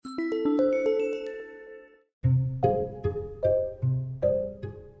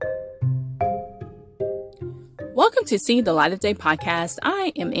Welcome to See the Light of Day podcast.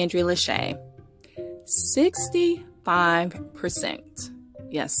 I am Andrea Lachey. 65%,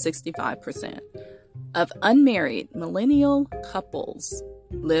 yes, 65% of unmarried millennial couples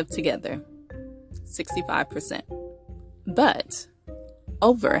live together. 65%. But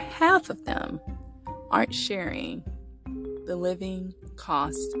over half of them aren't sharing the living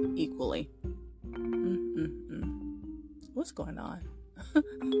cost equally. What's going on?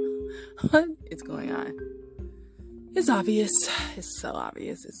 What is going on? It's obvious. It's so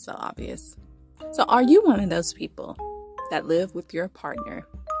obvious. It's so obvious. So are you one of those people that live with your partner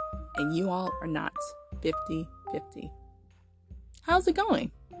and you all are not 50-50? How's it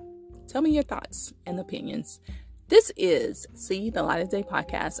going? Tell me your thoughts and opinions. This is See the Light of Day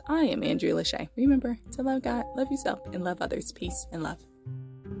podcast. I am Andrea Lachey. Remember to love God, love yourself, and love others. Peace and love.